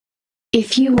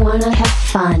If you wanna have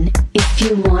fun, if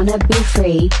you wanna be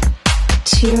free,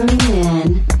 tune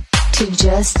in to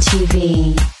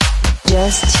JUSTV.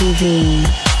 JUSTV.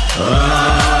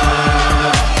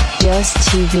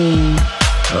 JUSTV.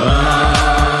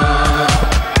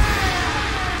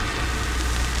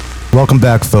 Welcome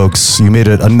back, folks. You made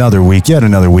it another week, yet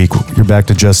another week. You're back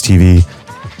to JUSTV.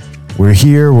 We're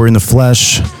here. We're in the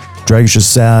flesh. Drake's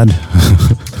just sad.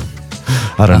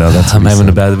 I don't know. I'm having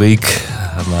a bad week.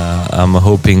 I'm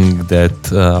hoping that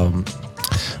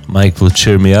Mike will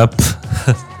cheer me up.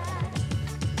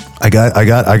 I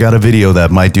got a video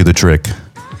that might do the trick.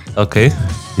 Okay.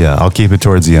 Yeah, I'll keep it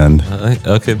towards the end.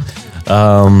 Okay.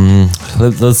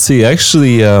 Let's see.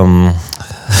 Actually, I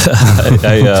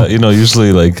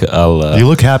usually like I'll. You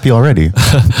look happy already.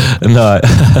 No,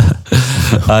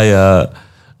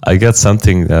 I got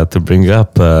something to bring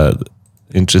up.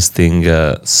 Interesting.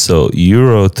 So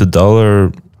euro to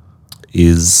dollar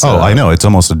is. I know. It's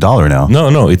almost $1 now.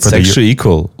 No. It's actually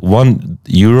equal.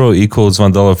 €1 equals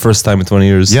 $1. First time in 20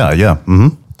 years. Yeah. Mm-hmm.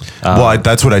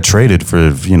 That's what I traded for,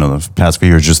 the past few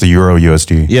years, just the Euro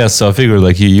USD. Yeah, so I figured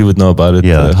like you would know about it.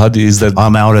 Yeah. Is that?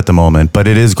 I'm out at the moment, but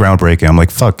it is groundbreaking. I'm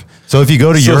like, fuck. So if you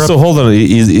go to Europe... So hold on,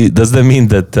 does that mean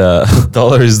that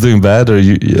dollar is doing bad or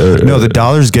No, the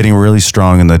dollar's getting really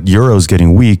strong and the euro's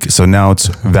getting weak. So now it's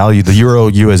value. The Euro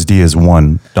USD is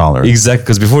 $1. Exactly,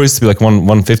 because before it used to be like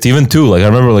 150, even 2. Like I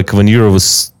remember like when euro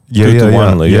was 2 to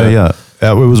 1. Like, yeah.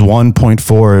 It was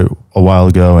 1.4 a while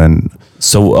ago, and...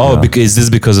 So, is this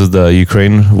because of the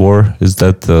Ukraine war? Is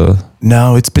that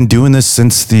No, it's been doing this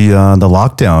since the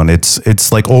lockdown.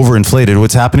 It's like overinflated.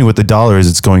 What's happening with the dollar is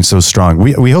it's going so strong.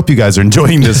 We hope you guys are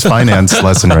enjoying this finance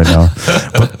lesson right now.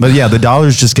 But yeah, the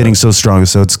dollar's just getting so strong,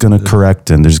 so it's going to correct,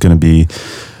 and there's going to be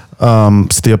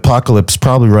the apocalypse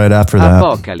probably right after that.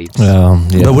 Apocalypse. Yeah.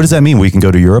 But what does that mean? We can go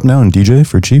to Europe now and DJ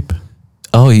for cheap?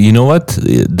 Oh, you know what?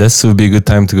 This would be a good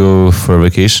time to go for a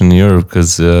vacation in Europe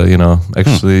because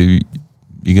actually.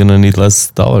 You're gonna need less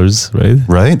dollars, right?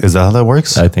 Right? Is that how that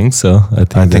works? I think so. I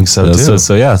think so too.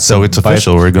 So yeah. So it's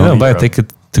official. We're going. Buy a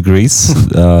ticket to Greece,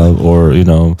 or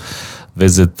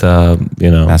visit.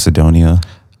 Macedonia.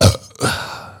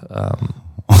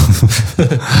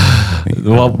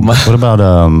 What about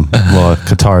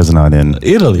Qatar's not in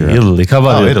Italy? Europe. Italy. How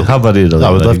about Italy? How about Italy? I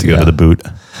would love to go to the boot.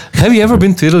 Have you ever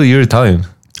been to Italy? You're Italian.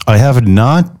 I have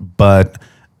not, but.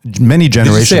 Many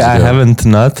generations Did you say ago. I haven't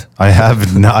not? I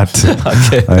have not.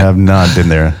 Okay. I have not been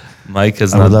there. Mike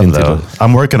has not been to Italy.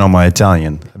 I'm working on my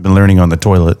Italian. I've been learning on the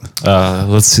toilet.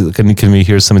 Let's see. Can we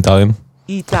hear some Italian?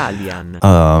 Italian.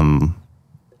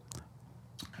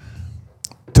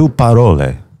 Tu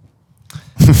parole.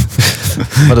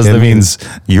 What does It that mean? means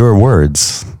your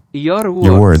words. Your words.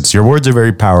 Your words. Your words are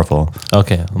very powerful.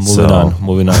 Okay,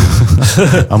 moving on.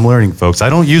 I'm learning, folks. I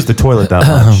don't use the toilet that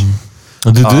much.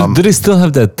 Do they still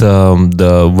have that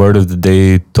the word of the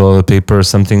day toilet paper or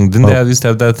something? Didn't they used to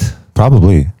have that?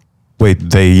 Probably. Wait,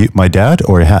 my dad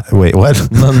or wait, what?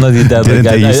 No, not your dad. Didn't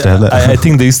they used to have that? I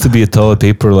think there used to be a toilet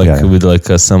paper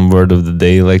with some word of the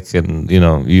day,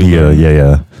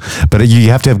 Yeah. But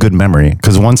you have to have good memory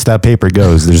because once that paper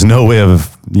goes, there's no way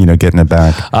of getting it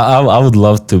back. I would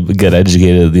love to get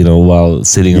educated, while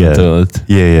sitting on the toilet.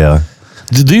 Yeah.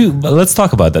 Let's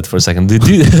talk about that for a second. Do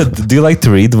you like to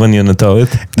read when you're in the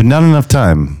toilet? Not enough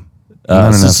time.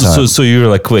 So you're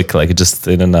like quick, like just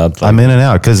in and out. Like. I'm in and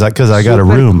out because I got a Super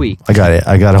room. quick.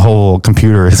 I got a whole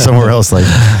computer somewhere else. Like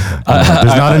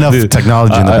there's not enough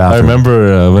technology in the bathroom. I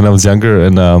remember when I was younger,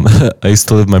 and I used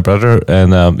to live with my brother,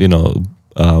 and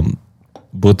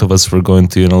both of us were going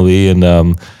to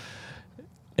UNLV,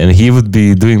 and he would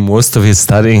be doing most of his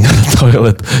studying in the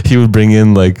toilet. He would bring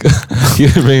in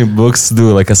books to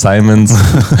do like assignments.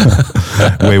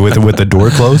 Wait, with the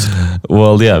door closed?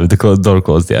 Well, yeah, with the door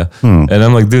closed, yeah. And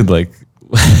I'm like, dude, like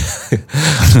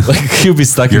he'll be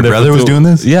stuck in there. Your brother was doing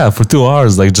this? Yeah, for 2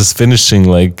 hours, like just finishing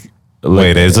like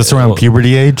Wait, is this around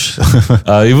puberty age?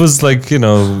 It was like, in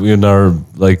our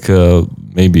like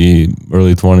maybe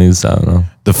early 20s, I don't know.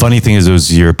 The funny thing is it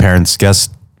was your parents'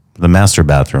 guest, the master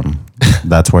bathroom.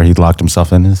 That's where he locked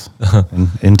himself into.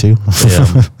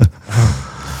 Yeah.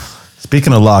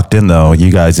 Speaking of locked in, though,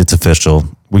 you guys, it's official.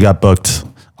 We got booked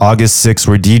August 6th.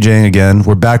 We're DJing again.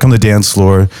 We're back on the dance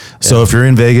floor. So if you're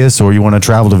in Vegas or you want to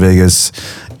travel to Vegas,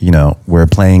 we're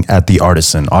playing at the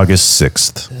Artisan August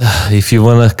 6th. If you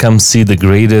want to come see the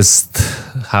greatest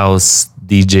house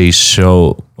DJ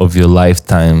show of your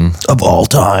lifetime, Of all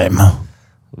time.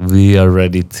 we are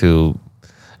ready to.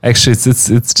 Actually,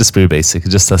 it's just pretty basic.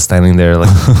 Just us standing there,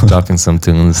 like dropping some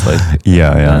tunes, like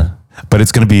Yeah. but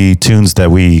it's going to be tunes that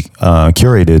we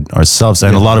curated ourselves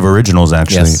and a lot of originals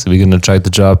actually. Yes, we're gonna try to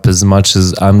drop as much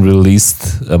as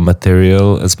unreleased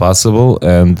material as possible,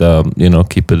 and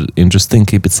keep it interesting,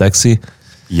 keep it sexy.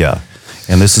 Yeah.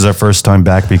 And this is our first time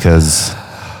back because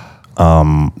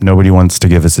nobody wants to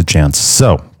give us a chance.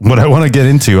 So what I want to get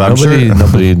into,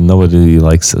 Nobody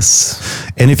likes us.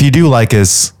 And if you do like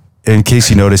us, in case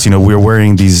you notice, we're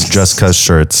wearing these Just Cuz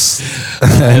shirts.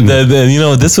 And then,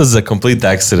 this was a complete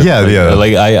accident. Yeah, yeah.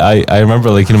 Like I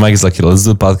remember, like, Mike is like, let's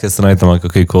do a podcast tonight. I'm like,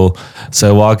 okay, cool. So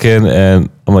I walk in and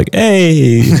I'm like,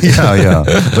 hey. Yeah.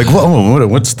 Like,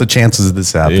 what's the chances of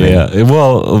this happening? Yeah.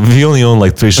 Well, we only own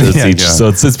like 3 shirts each, so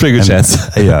it's pretty good chance.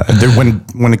 Yeah.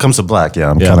 When it comes to black,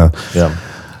 I'm kind of,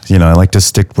 I like to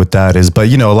stick with that. But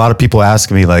a lot of people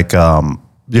ask me like,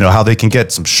 how they can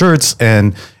get some shirts,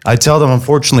 and I tell them,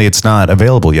 unfortunately, it's not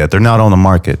available yet. They're not on the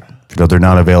market. They're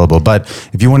not available. But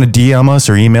if you want to DM us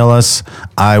or email us,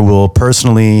 I will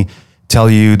personally tell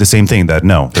you the same thing, that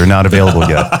no, they're not available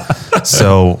yet.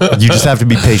 So you just have to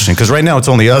be patient, because right now it's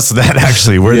only us that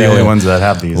actually, we're the only ones that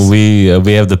have these. We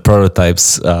have the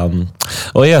prototypes.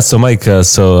 So Mike,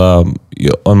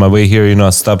 on my way here, I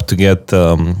stopped to get,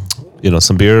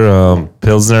 some beer,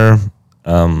 Pilsner.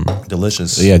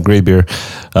 Delicious. Yeah, great beer.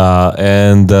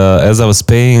 And as I was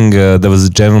paying, there was a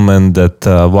gentleman that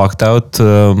walked out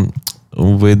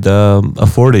with a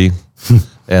 40,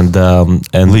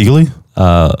 and Legally?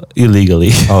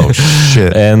 Illegally. Oh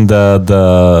shit! And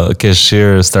the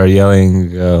cashier started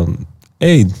yelling,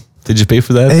 "Hey, did you pay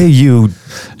for that?" Hey, you.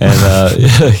 And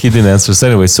he didn't answer. So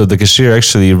anyway, so the cashier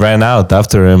actually ran out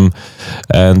after him.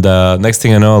 And next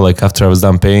thing I know, like after I was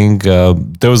done paying,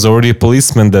 there was already a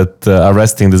policeman that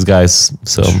arresting these guys.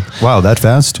 So wow, that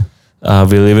fast?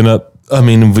 we live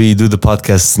we do the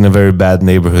podcast in a very bad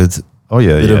neighborhood. Oh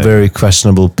yeah, with a very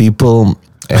questionable people.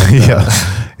 And,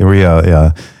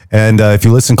 yeah. And if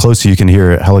you listen closely, you can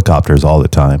hear helicopters all the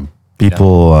time.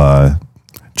 People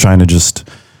trying to just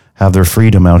have their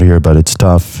freedom out here, but it's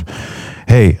tough.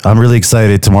 Hey, I'm really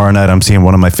excited. Tomorrow night, I'm seeing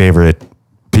one of my favorite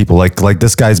people. Like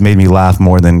this guy's made me laugh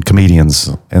more than comedians.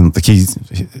 And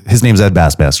his name's Ed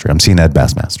Bassmaster. I'm seeing Ed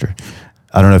Bassmaster.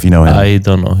 I don't know if you know him. I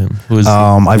don't know him. Who is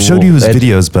I've showed you his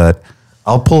videos, but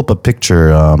I'll pull up a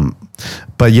picture.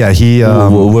 But yeah, he.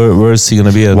 Where is he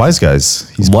gonna be at? Wise Guys.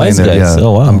 He's Wise playing Guys. Yeah.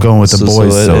 Oh wow! I'm going with the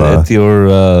boys. At your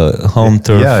home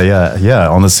turf. Yeah.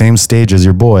 On the same stage as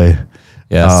your boy.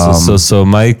 Yeah. So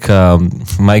Mike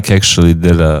actually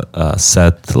did a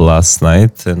set last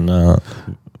night, and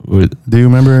do you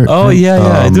remember? Oh him?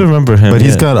 yeah, I do remember him. But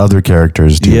he's got other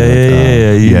characters too.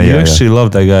 Yeah. You actually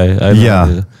love that guy. I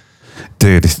know.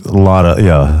 Dude, a lot of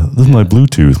this is my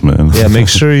Bluetooth, man. Yeah, make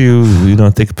sure you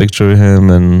take a picture of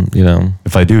him, and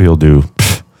if I do, he'll do.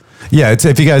 Yeah, it's,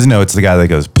 if you guys know, it's the guy that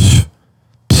goes.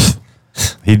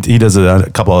 He does a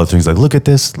couple other things like look at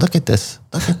this.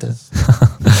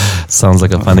 Sounds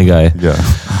like a funny guy. Yeah.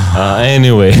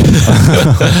 Anyway,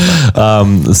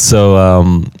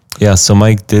 so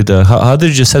Mike did. How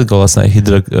did your set go last night? He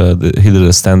did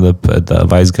a stand up at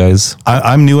Vice Guys.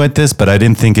 I'm new at this, but I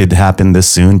didn't think it'd happen this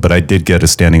soon. But I did get a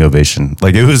standing ovation.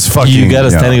 Like it was fucking. You got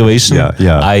a standing ovation?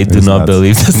 Yeah. I do not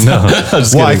believe this. No.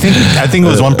 Well, I think it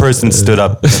was one person stood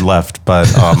up and left, but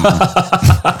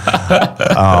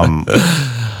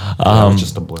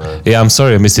just a blur. Yeah, I'm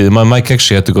sorry I missed it. My Mike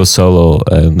actually had to go solo,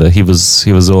 and he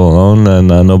was all alone, and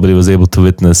nobody was able to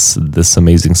witness this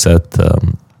amazing set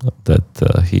that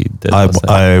he did.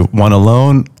 I won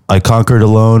alone. I conquered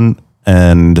alone,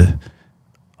 and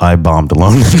I bombed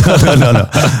alone. No.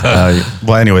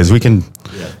 Well, anyways, we can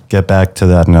get back to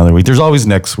that another week. There's always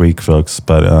next week, folks.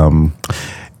 But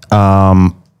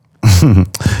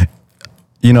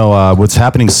what's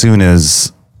happening soon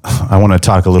is. I want to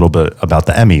talk a little bit about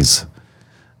the Emmys,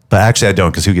 but actually I don't,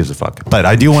 because who gives a fuck? But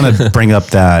I do want to bring up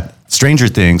that Stranger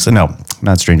Things, no,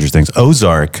 not Stranger Things,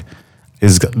 Ozark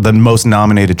is the most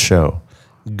nominated show.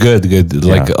 Good. Yeah.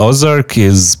 Like Ozark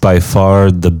is by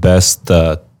far the best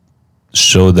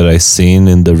show that I've seen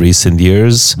in the recent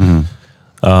years.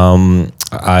 Mm-hmm.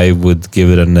 I would give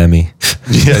it an Emmy.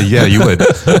 Yeah, you would.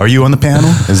 Are you on the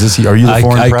panel? Are you the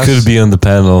foreign press? I could be on the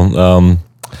panel.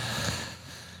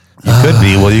 You could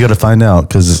be. Well, you got to find out,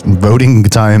 because voting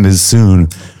time is soon.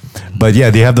 But yeah,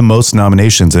 they have the most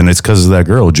nominations, and it's because of that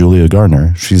girl, Julia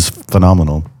Garner. She's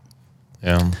phenomenal.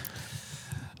 Yeah.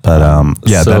 But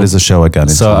that is a show I got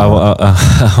into. So I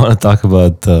want to talk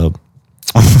about. The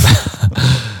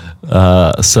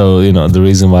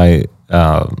reason why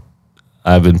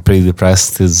I've been pretty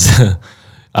depressed is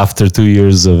after 2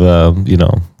 years of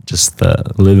just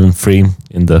living free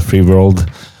in the free world.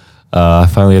 I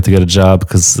finally had to get a job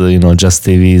because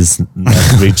JUSTV is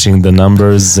not reaching the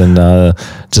numbers, and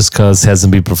just because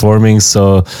hasn't been performing.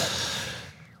 So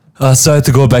I had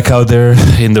to go back out there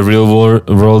in the real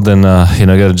world and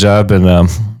get a job. And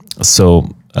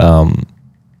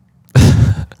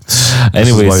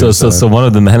anyway, so one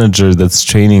of the managers that's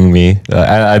training me,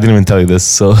 I didn't even tell you this.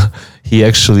 So he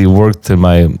actually worked in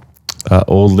my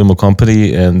old limo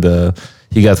company, and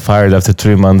he got fired after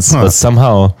 3 months, but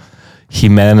somehow he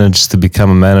managed to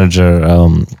become a manager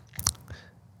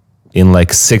in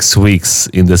like 6 weeks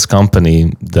in this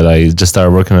company that I just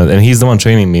started working at. And he's the one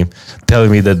training me,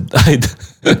 telling me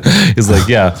that he's like,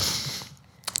 yeah,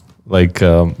 like,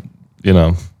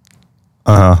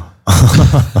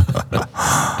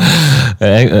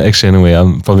 Actually, anyway,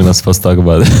 I'm probably not supposed to talk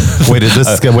about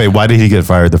it. Wait, why did he get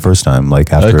fired the first time?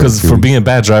 Like after? Because for being a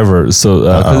bad driver. So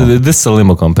this is a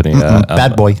limo company.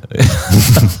 Bad boy.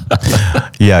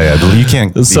 yeah. You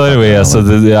can't. So anyway,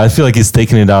 I feel like he's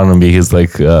taking it down on me. He's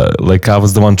like I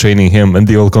was the one training him in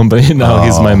the old company. Now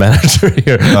he's my manager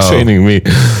here training me.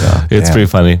 It's pretty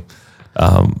funny.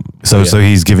 So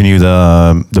he's giving you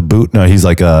the boot. No, he's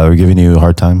like giving you a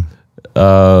hard time.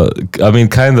 I mean,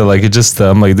 kind of like it just,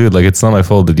 I'm like, dude, like, it's not my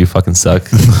fault that you fucking suck.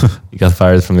 You got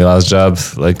fired from your last job.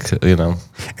 Like,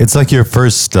 It's like your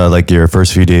first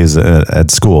few days at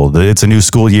school. It's a new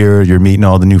school year. You're meeting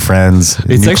all the new friends,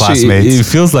 it's new actually, classmates. it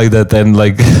feels like that. And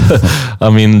like, I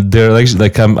mean, they're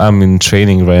like I'm in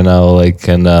training right now. Like,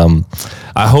 and,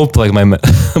 I hope like my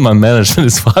management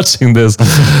is watching this.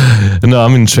 No,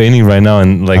 I'm in training right now,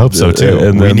 and like I hope so too.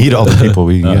 And we need all the people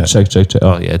we can get. Check.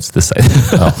 Oh yeah, it's this side.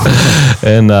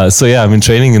 And so yeah, I'm in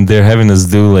training, and they're having us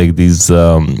do like these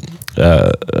what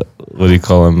do you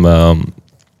call them?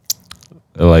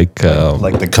 Like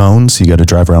the cones. You got to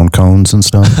drive around cones and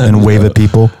stuff and wave at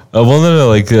people. Well, no,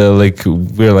 like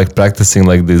we're like practicing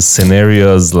like these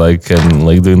scenarios, like and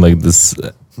like doing like this,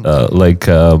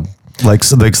 Like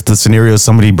the scenario,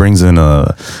 somebody brings in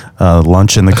a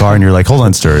lunch in the car, and you're like, "Hold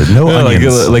on, sir, no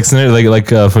onions." Like scenario, like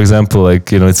for example,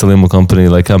 like it's a limo company.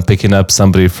 Like I'm picking up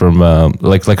somebody from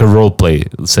like a role play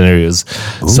scenarios.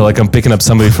 Ooh. So like I'm picking up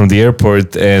somebody from the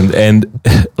airport, and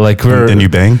like we're then you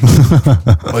bang.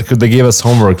 Like they gave us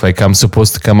homework. Like I'm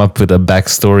supposed to come up with a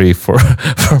backstory for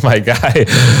my guy.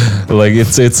 Like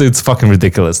it's fucking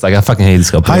ridiculous. Like I fucking hate this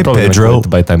company. Hi Pedro.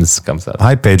 By the time this comes out.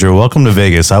 Hi Pedro. Welcome to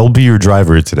Vegas. I will be your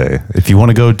driver today. If you want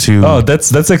to go to... Oh,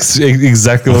 that's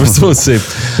exactly what we're supposed to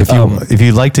say. If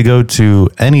you'd like to go to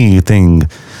anything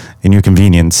in your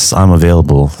convenience, I'm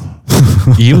available.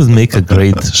 You would make a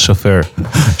great chauffeur.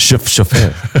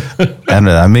 Chauffeur. And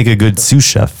I make a good sous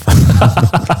chef.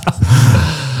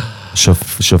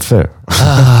 Chauffeur.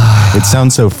 It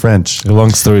sounds so French.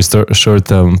 Long story short,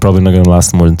 I'm probably not going to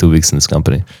last more than 2 weeks in this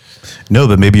company. No,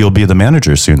 but maybe you'll be the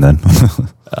manager soon then.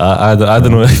 I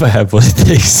don't know if I have what it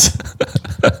takes.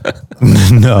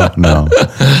 No.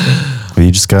 But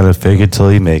you just gotta fake it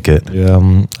till you make it. Yeah.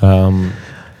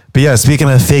 But yeah, speaking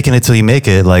of faking it till you make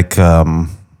it, like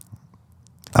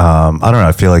I don't know.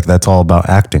 I feel like that's all about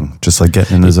acting, just like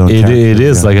getting in the zone. It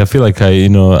is like I feel like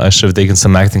I should have taken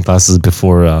some acting classes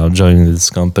before joining this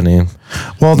company.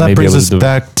 Well, that brings us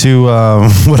back to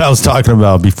what I was talking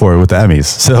about before with the Emmys.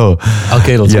 So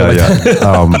okay, let's go.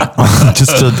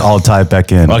 Just to all tie it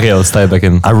back in. Okay, let's tie it back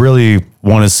in. I really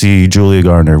want to see Julia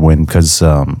Garner win because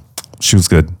she was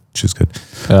good. She was good.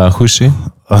 Who's she?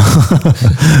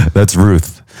 That's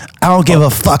Ruth. I don't give a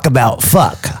fuck about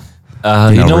fuck.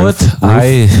 You know what?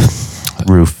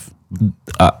 Ruth.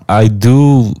 I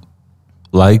do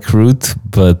like Ruth,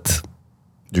 but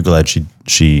you're glad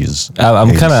she's.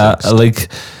 I'm kind of like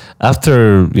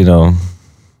after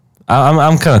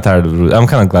I'm kind of tired of Ruth. I'm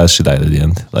kind of glad she died at the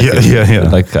end. Like, yeah.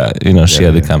 Like she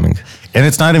had it coming. And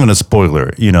it's not even a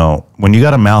spoiler. When you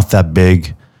got a mouth that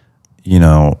big,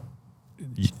 when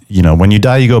you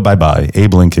die, you go bye-bye.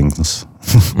 Abe Lincoln's.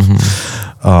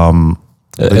 Mm-hmm.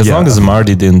 As long as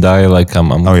Marty didn't die, like I'm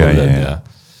cool with that. Yeah.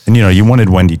 And you wanted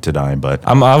Wendy to die, but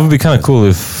I would be kind of cool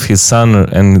if his son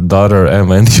and daughter and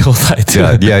Wendy all died too.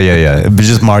 Yeah. But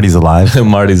just Marty's alive.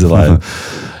 Marty's alive,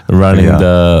 running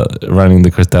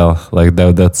the cartel like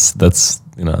that. That's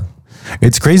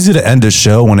It's crazy to end a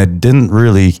show when it didn't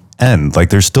really end. Like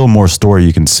there's still more story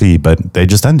you can see, but they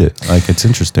just end it. Like it's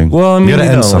interesting. Well, I mean, you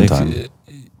gotta end sometime.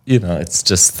 It's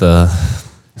just.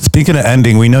 Speaking of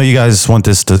ending, we know you guys want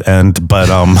this to end, but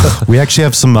we actually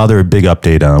have some other big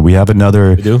update. We have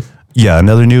another. We do? Yeah,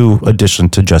 another new addition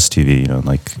to JUSTV.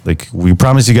 Like we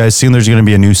promised you guys soon. There's going to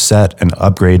be a new set and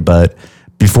upgrade, but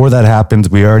before that happens,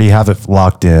 we already have it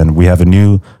locked in. We have a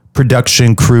new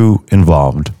production crew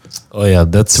involved. Oh yeah,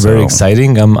 that's very So-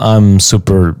 exciting. I'm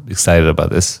super excited about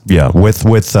this. Yeah, with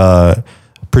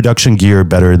production gear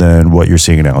better than what you're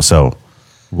seeing now. So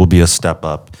will be a step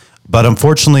up. But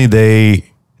unfortunately, they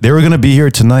were going to be here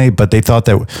tonight, but they thought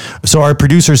that. So our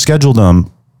producer scheduled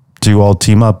them to all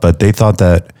team up, but they thought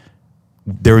that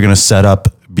they were going to set up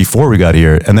before we got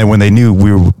here. And then when they knew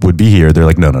we would be here, they're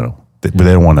like, no. They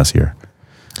don't want us here.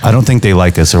 I don't think they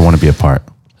like us or want to be a part.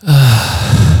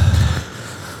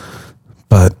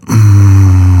 But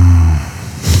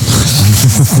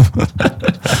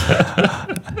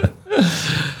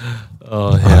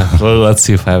Oh yeah. Well, let's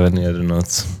see if I have any other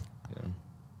notes.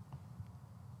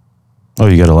 oh,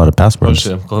 you got a lot of Oh passwords.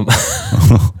 shit. I'm calling-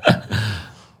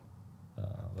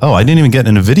 Oh, I didn't even get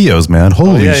into videos, man.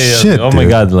 Holy shit. Oh my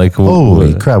dude. god. Like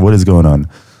Holy crap, what is going on?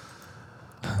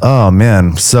 Oh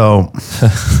man. So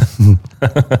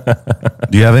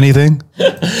do you have anything?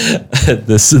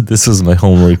 this was my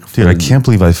homework. Dude, I can't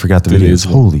believe I forgot the videos.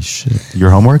 Videos. Holy shit. Your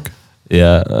homework?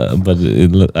 Yeah, but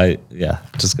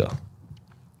just go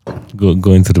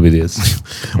into the videos.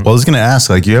 Well, I was gonna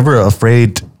ask, like, you ever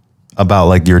afraid about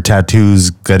like your tattoos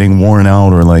getting worn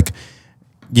out or like,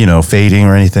 fading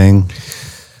or anything?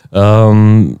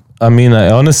 I mean, I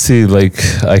honestly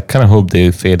I kind of hope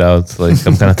they fade out. Like,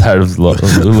 I'm kind of tired of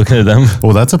looking at them.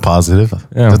 Well, that's a positive.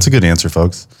 Yeah. That's a good answer,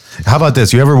 folks. How about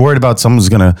this? You ever worried about someone's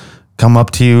gonna come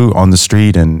up to you on the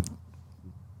street and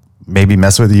maybe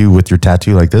mess with you with your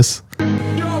tattoo like this?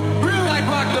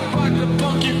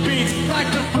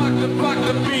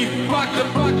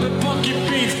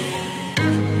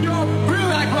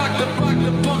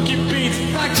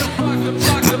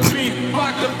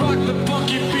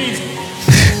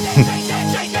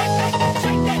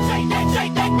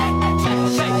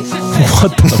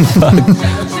 What the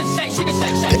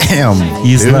fuck? Damn.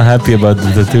 He's dude. not happy about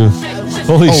the tattoo.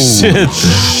 Holy shit.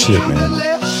 Shit, man.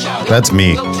 That's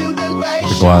me.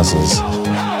 The glasses.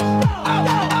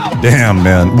 Damn,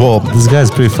 man. Well, This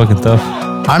guy's pretty fucking tough.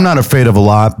 I'm not afraid of a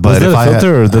lot, Is but that if a I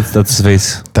filter or that's his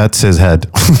face? that's his head.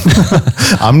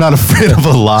 I'm not afraid of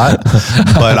a lot,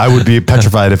 but I would be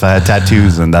petrified if I had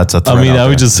tattoos, and that's a threat. I mean, out I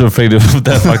was there. just so afraid of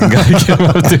that fucking guy came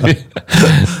up to me.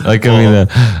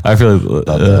 I feel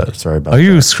like. Sorry about Are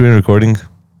you screen recording?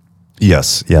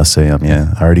 Yes, I am.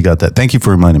 Yeah, I already got that. Thank you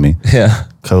for reminding me, Yeah.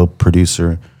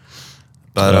 co-producer.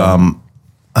 But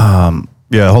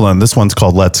yeah. Hold on. This one's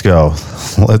called "Let's Go."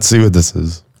 Let's see what this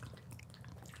is.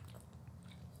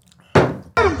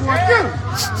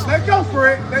 Let's go for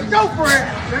it. Let's go for it.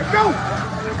 Let's go.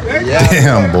 Let's go.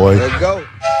 Damn, boy. Let's go.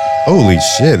 Holy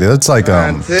shit! That's like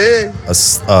That's it.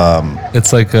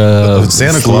 It's like a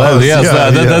Santa Claus. Yeah, Yeah,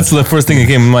 yeah. that's the first thing that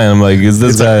came to mind. I'm like, is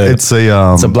this guy? it's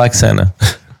a It's a black Santa,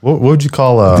 what would you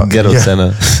call ghetto yeah,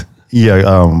 Santa. Yeah.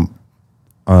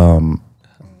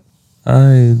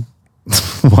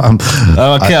 Well, I'm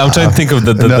trying to think of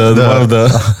the one of the.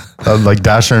 like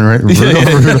Dasher and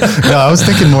Rudolph. No, I was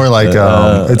thinking more like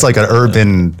it's like an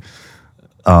urban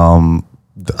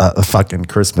fucking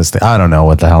Christmas thing. I don't know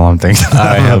what the hell I'm thinking.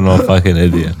 I have no fucking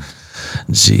idea.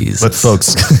 Jeez. But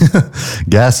folks,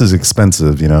 gas is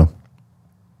expensive,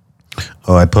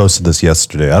 Oh, I posted this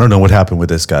yesterday. I don't know what happened with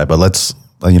this guy, but let's,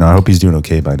 I hope he's doing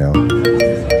okay by now.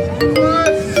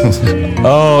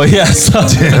 Oh yes.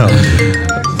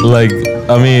 Like,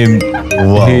 I mean,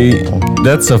 Whoa.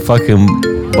 that's a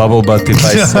fucking bubble butt if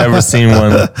I've ever seen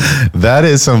one. That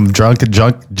is some junk in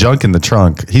the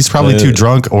trunk. He's probably too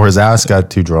drunk, or his ass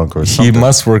got too drunk, or He something.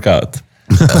 must work out.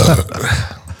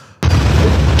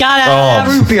 Got a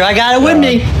root beer. I got it with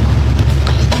me.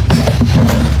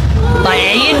 My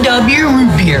A&W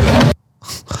root beer.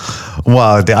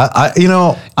 Wow,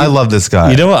 I love this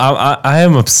guy. You know what? I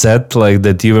am upset like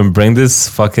that you even bring this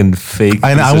fucking fake.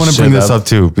 And I piece of want to bring shit this up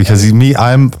too because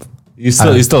I'm You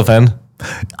still a fan?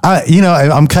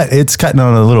 I'm it's cutting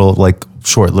on a little like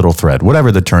short little thread,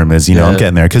 whatever the term is. I'm Yeah.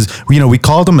 getting there because we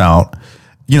called him out.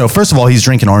 First of all, he's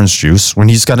drinking orange juice when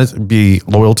he's got to be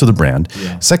loyal to the brand.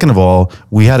 Yeah. Second of all,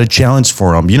 we had a challenge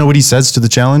for him. You know what he says to the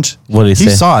challenge? What did he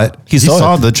say? Saw it. He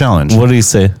saw the challenge. What did he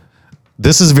say?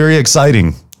 This is very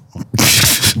exciting.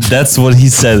 That's what he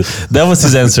said. That was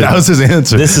his answer. That was his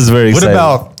answer. This is very exciting.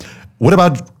 What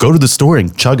about go to the store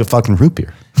and chug a fucking root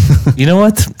beer? You know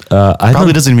what?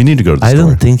 Probably doesn't even need to go to the I store.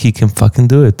 don't think he can fucking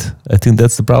do it. I think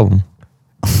that's the problem.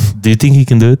 Do you think he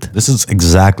can do it? This is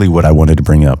exactly what I wanted to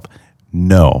bring up.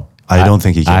 No, I don't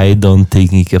think he can. I don't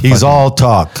think he can. He's all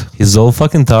talk. He's all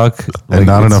fucking talk. And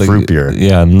not it's enough root beer.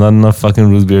 Yeah, not enough fucking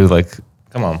root beer. Like,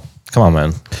 come on,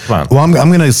 man, come on. Well, I'm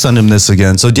going to send him this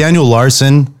again. So Daniel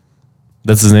Larson,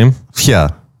 That's his name.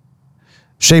 yeah,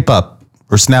 shape up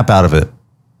or snap out of it.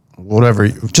 whatever.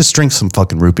 Just drink some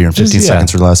fucking root beer in 15 yeah.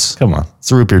 seconds or less. Come on.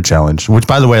 It's a root beer challenge. Which,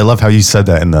 by the way, I love how you said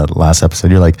that in the last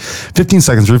episode. You're like, 15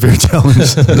 seconds root beer challenge.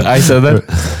 I said that.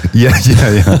 Yeah.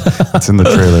 It's in the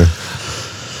trailer.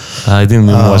 I didn't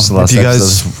even watch the last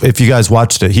episode. If you guys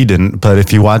watched it, he didn't. But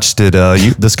if you watched it,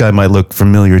 this guy might look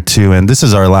familiar too. And this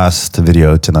is our last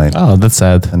video tonight. Oh, that's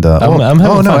sad. And I'm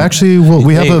having no, fun. actually,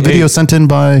 we have a video sent in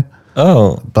by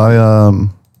a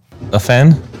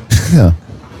fan. yeah.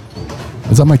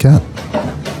 Is that my cat?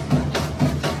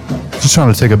 Just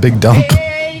trying to take a big dump.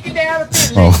 Hey, you get down the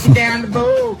fish, Oh. get down the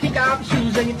bowl, kick off your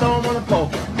shoes and you throw them on the floor.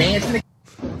 Dance in the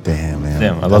Damn, man.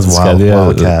 Damn, I love That's this wild, cat. Yeah,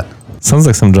 wild cat. Sounds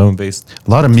like some drum and bass. A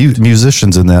lot of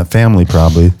musicians in that family,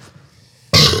 probably.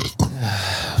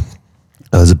 That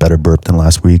was a better burp than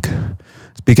last week.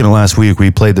 Speaking of last week, we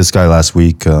played this guy last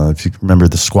week. If you remember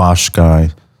the squash guy,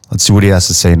 let's see what he has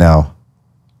to say now.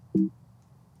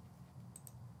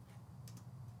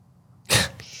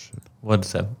 What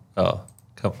is that? Oh,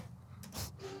 come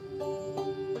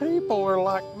on. People are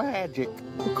like magic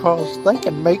because they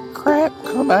can make crap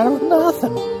come out of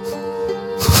nothing.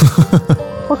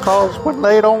 Because when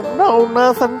they don't know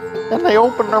nothing and they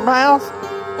open their mouth,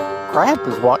 crap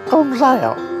is what comes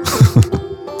out.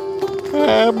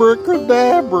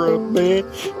 Abracadabra,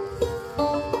 bitch.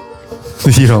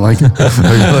 You don't like it?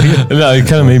 No, it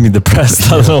kind of made me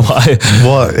depressed. I don't know why.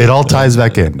 Well, it all ties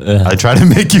back in. I try to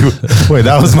make you... Wait,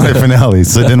 that was my finale,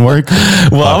 so it didn't work?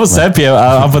 Well, I was happy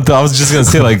up until I was just gonna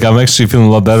say like I'm actually feeling a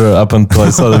lot better up until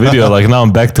I saw the video. Like now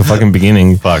I'm back to fucking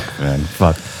beginning. Fuck, man.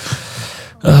 Fuck.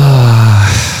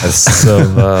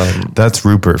 So That's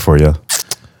Rupert for you.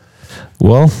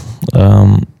 well,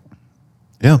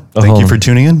 Yeah. Thank you for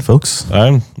tuning in, folks.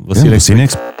 all right. We'll see you next See you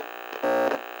week. next